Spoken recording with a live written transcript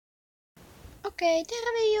Okei,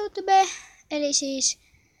 terve YouTube! Eli siis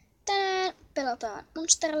tänään pelataan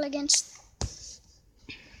Monster Legends.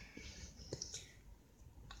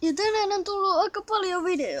 Ja tänään on tullut aika paljon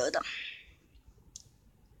videoita.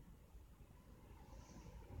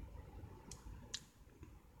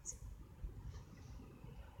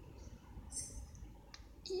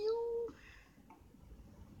 Juu.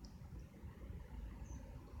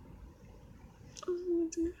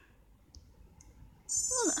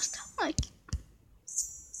 Monasta, kaikki.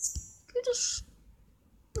 Kiitos.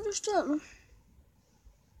 Kiitos täällä.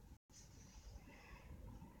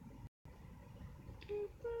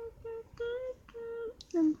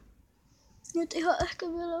 Nyt ihan ehkä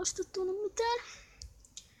vielä ostettuina mitään.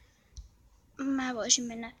 Mä voisin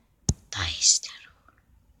mennä taisteluun.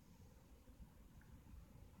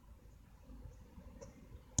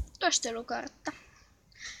 Taistelukartta.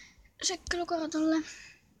 Sekkelukartalle.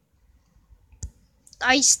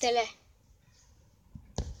 Taistele!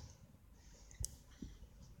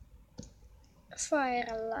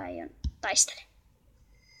 Fire Lion. Taistele.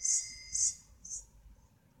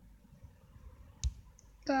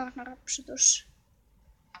 Kaarnarapsutus.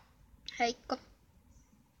 Heikko.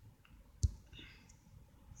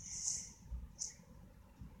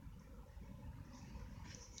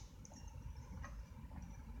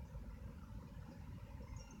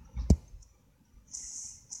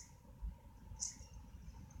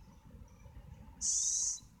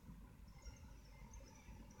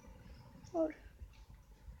 Hold.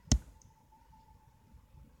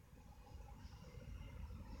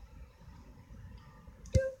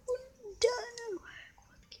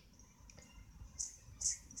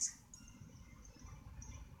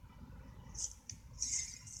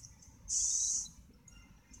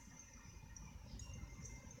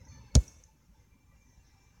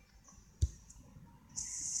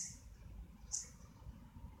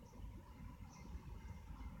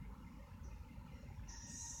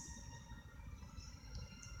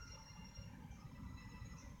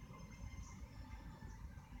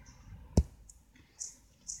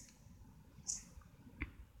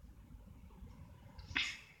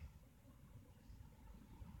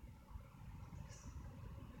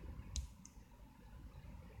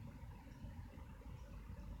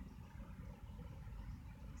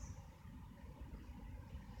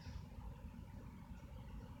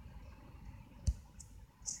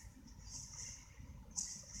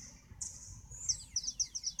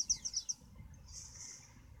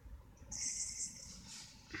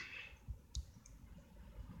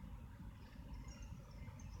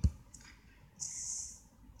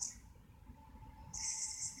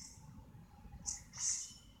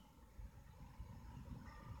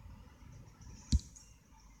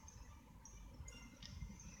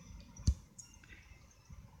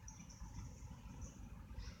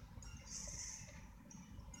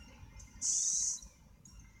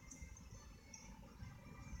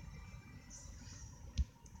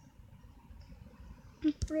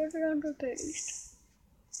 Pyöritään pelistä.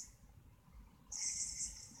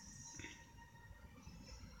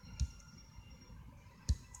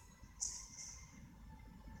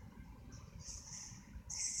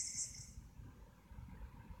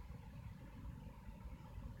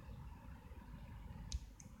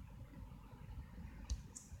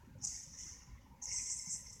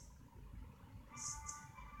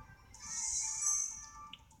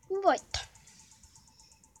 Voitto.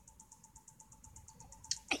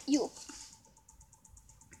 Juu.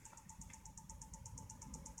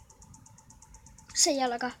 Se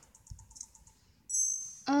jalka.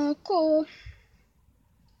 Ok.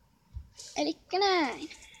 Elikkä näin.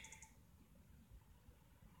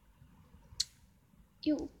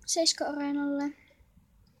 Juu, 7 areenalle.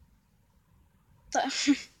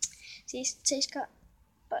 Siis 7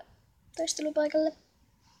 taistelupaikalle.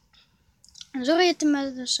 No sori, että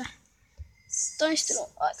mä tuossa taistelun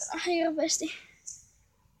aikana hirveesti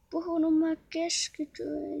puhunut, mä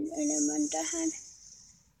keskityin enemmän tähän.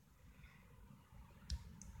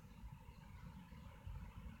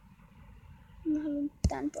 Mä haluan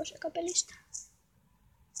tän pois joka pelistä.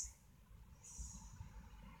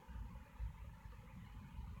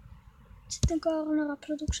 Sitten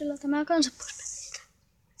kaarnarapsutuksella tämä kanssa pois pelistä.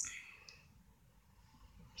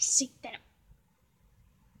 Sitten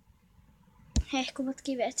hehkuvat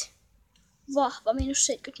kivet. Vahva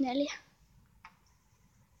 -74.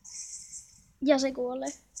 Ja se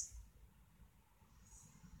kuolee.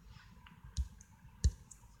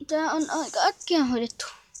 Tää on aika äkkiä hoidettu.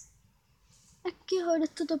 Äkkiä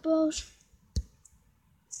hoidettu tapaus.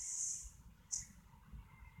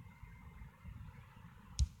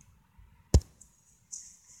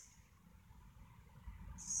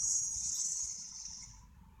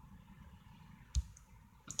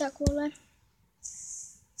 Tää kuolee.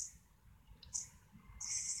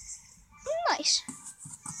 Nice.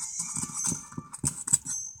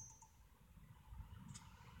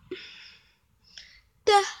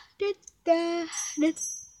 Tähdet.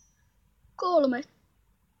 3.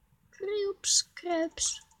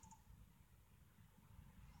 Krebs.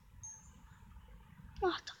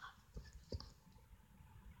 Mahtavaa.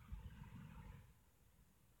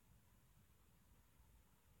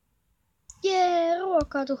 Jee,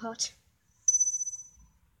 ruokaa 1000.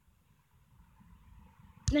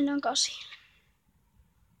 Mennään 8.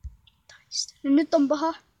 Nyt on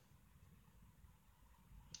paha.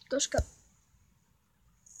 Koska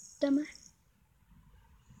tämä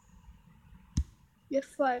ja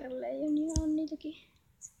Fire Lejonia on niitäkin.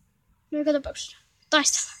 No joka tapauksessa.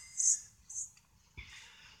 Taistellaan.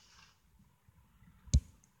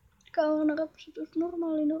 Kauan rapsutus.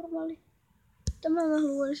 Normaali. Tämä mä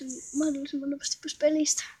haluaisin mahdollisimman nopeasti pois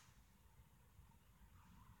pelistä.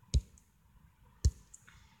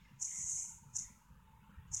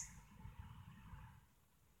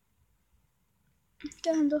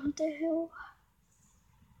 Mitähän tuohon tehdään?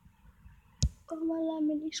 Varmaan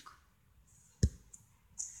lämmin isku.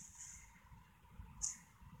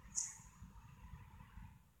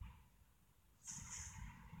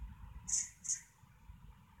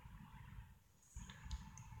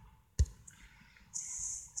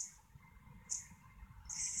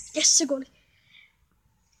 Jes, se kuoli.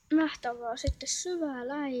 Mahtavaa. Sitten syvää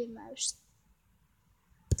läimäystä.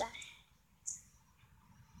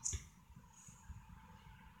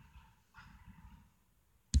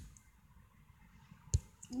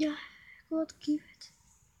 Ja kuot kivet.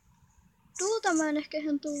 Tuolta mä en ehkä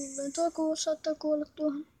ihan tulleen. Tuo saattaa kuolla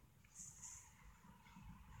tuohon.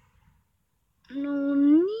 No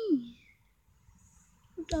niin.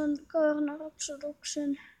 Otan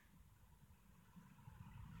kaarnarapsoduksen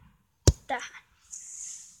tähän.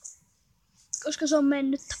 Koska se on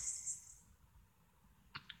mennyttä.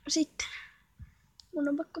 Sitten mun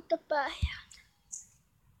on pakko ottaa päähän.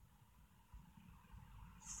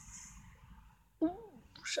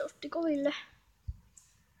 Se otti koville.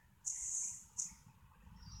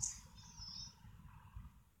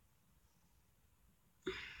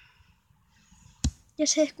 Ja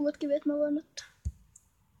se hehkuvat kivet mä voin ottaa.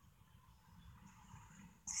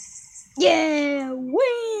 Yeah,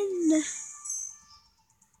 win!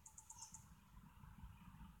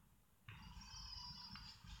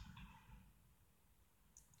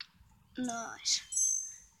 Nice.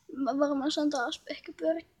 Mä varmaan saan taas ehkä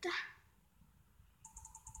pyörittää.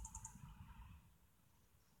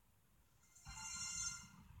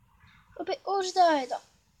 Opi uusi taito.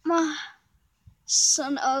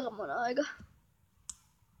 Massan armon aika.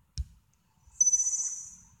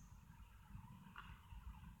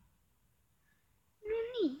 No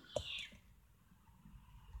niin.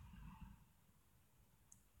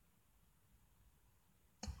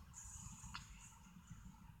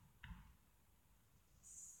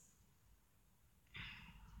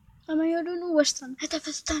 Mä joudun uudestaan.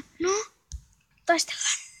 Hätäpätetään. No?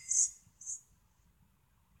 Taistellaan.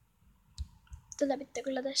 Tätä pitää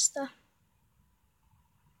kyllä testaa.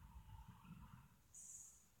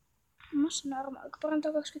 Massan armo aika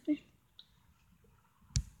parantaa 20.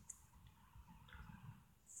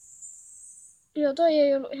 Joo, toi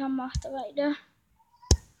ei ollut ihan mahtava idea.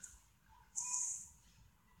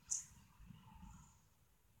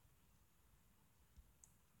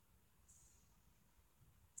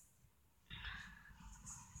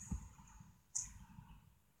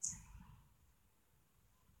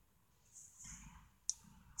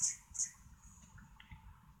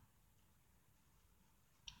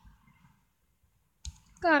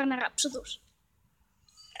 Kaarnarapsutus.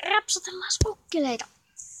 Rapsatellaan spukkeleita.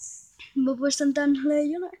 Mä poistan tän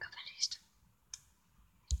leijon aikavälistä.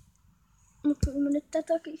 Mutta kyllä mä nyt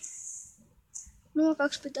tätäkin. Nuo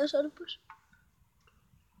 2 pitää saada pois.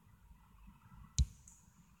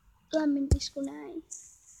 Lämmin isku näin.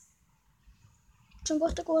 Se on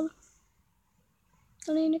kohta kuollut.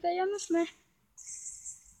 No niin, näköjään myös me.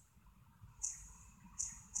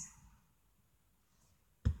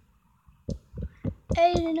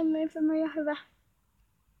 Ei niin on ihan hyvä.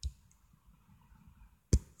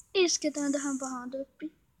 Isketään tähän pahaan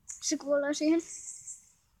tyyppiin. Se kuolee siihen.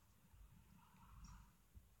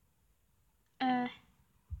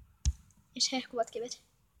 Ja se hehkuvat kivet.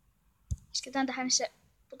 Isketään tähän, niin se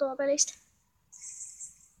putoaa pelistä.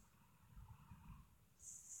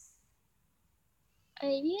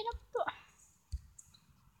 Ei vielä putoa.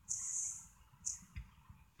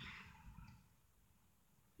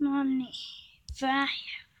 No niin, vähän.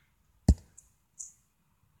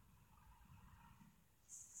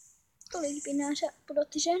 Tuli kipinää, se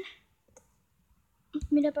pudotti sen.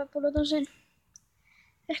 Minäpä pudotan sen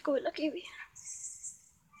hehkuvillakin vielä.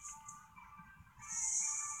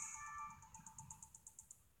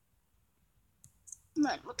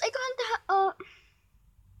 Näin, mutta eiköhän tähän oo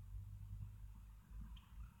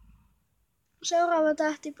seuraava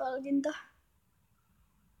tähtipalkinto.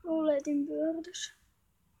 Ruletin pyöritys.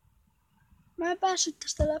 Mä en päässyt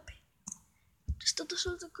tästä läpi. Tästä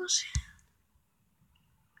tasolta kasi.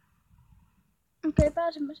 Okei,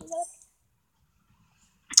 pääsemme siitä läpi.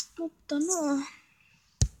 Mutta no.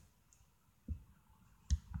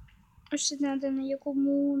 Jos sitten tänne joku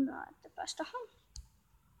muuna, että päästä halliin.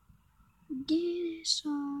 Gesa.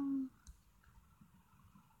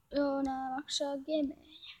 Joo, nää maksaa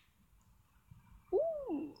gemejä.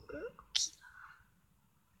 Kila.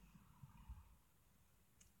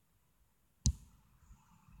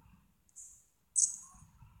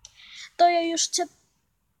 Toi on just se.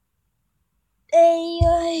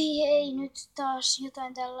 Ei nyt taas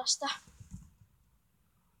jotain tällaista.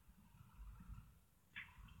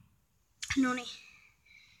 Noniin.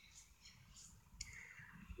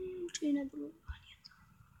 Siinä tuli vaan jotain.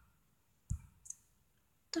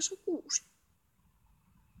 Taso 6.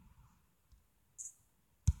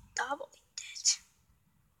 Tavoitteet.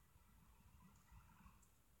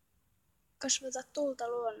 Kasvata tulta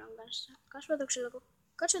luonnon kanssa.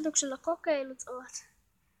 Kasvatuksella kokeilut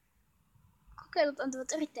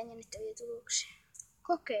antavat erittäin jännittäviä tuloksia.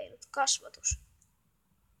 Kokeilut, kasvatus.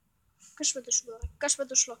 Kasvatusvuoro,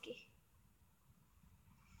 kasvatuslogi.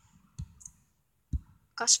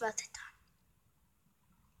 Kasvatetaan.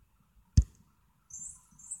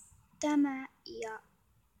 Tämä ja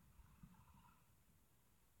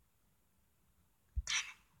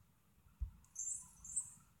tämä.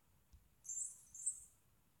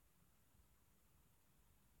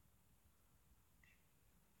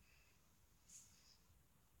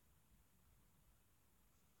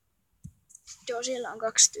 Joo, siellä on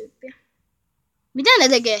 2 tyyppiä. Mitä ne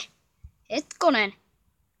tekee? Hetkonen.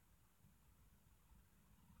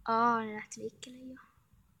 Ne lähti liikkeelle jo.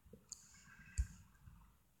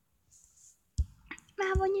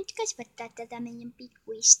 Mä voin nyt kasvattaa tätä meidän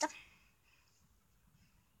pikkuista.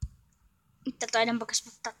 Mutta taidanpa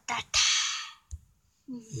kasvattaa tätä.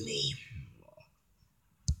 Niin.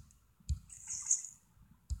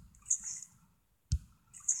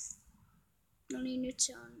 No niin, nyt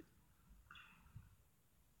se on.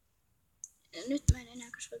 Ja nyt mä en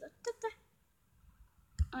enää kasvata tätä.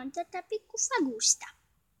 On tätä pikkufagusta.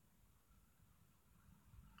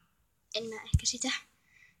 En mä ehkä sitä.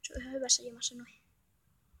 Se on ihan hyvässä jamassa noin.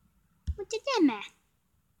 Mutta tämä.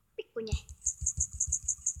 Pikkunen.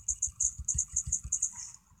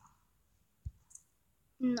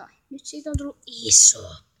 Noin, nyt siitä on tullut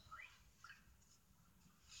iso poika.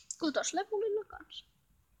 Kutoslepulilla kanssa.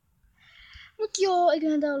 Mut joo,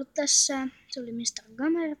 eiköhän tää ollut tässä. Se oli Mr.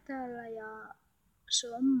 Gamer täällä ja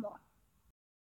se on moi.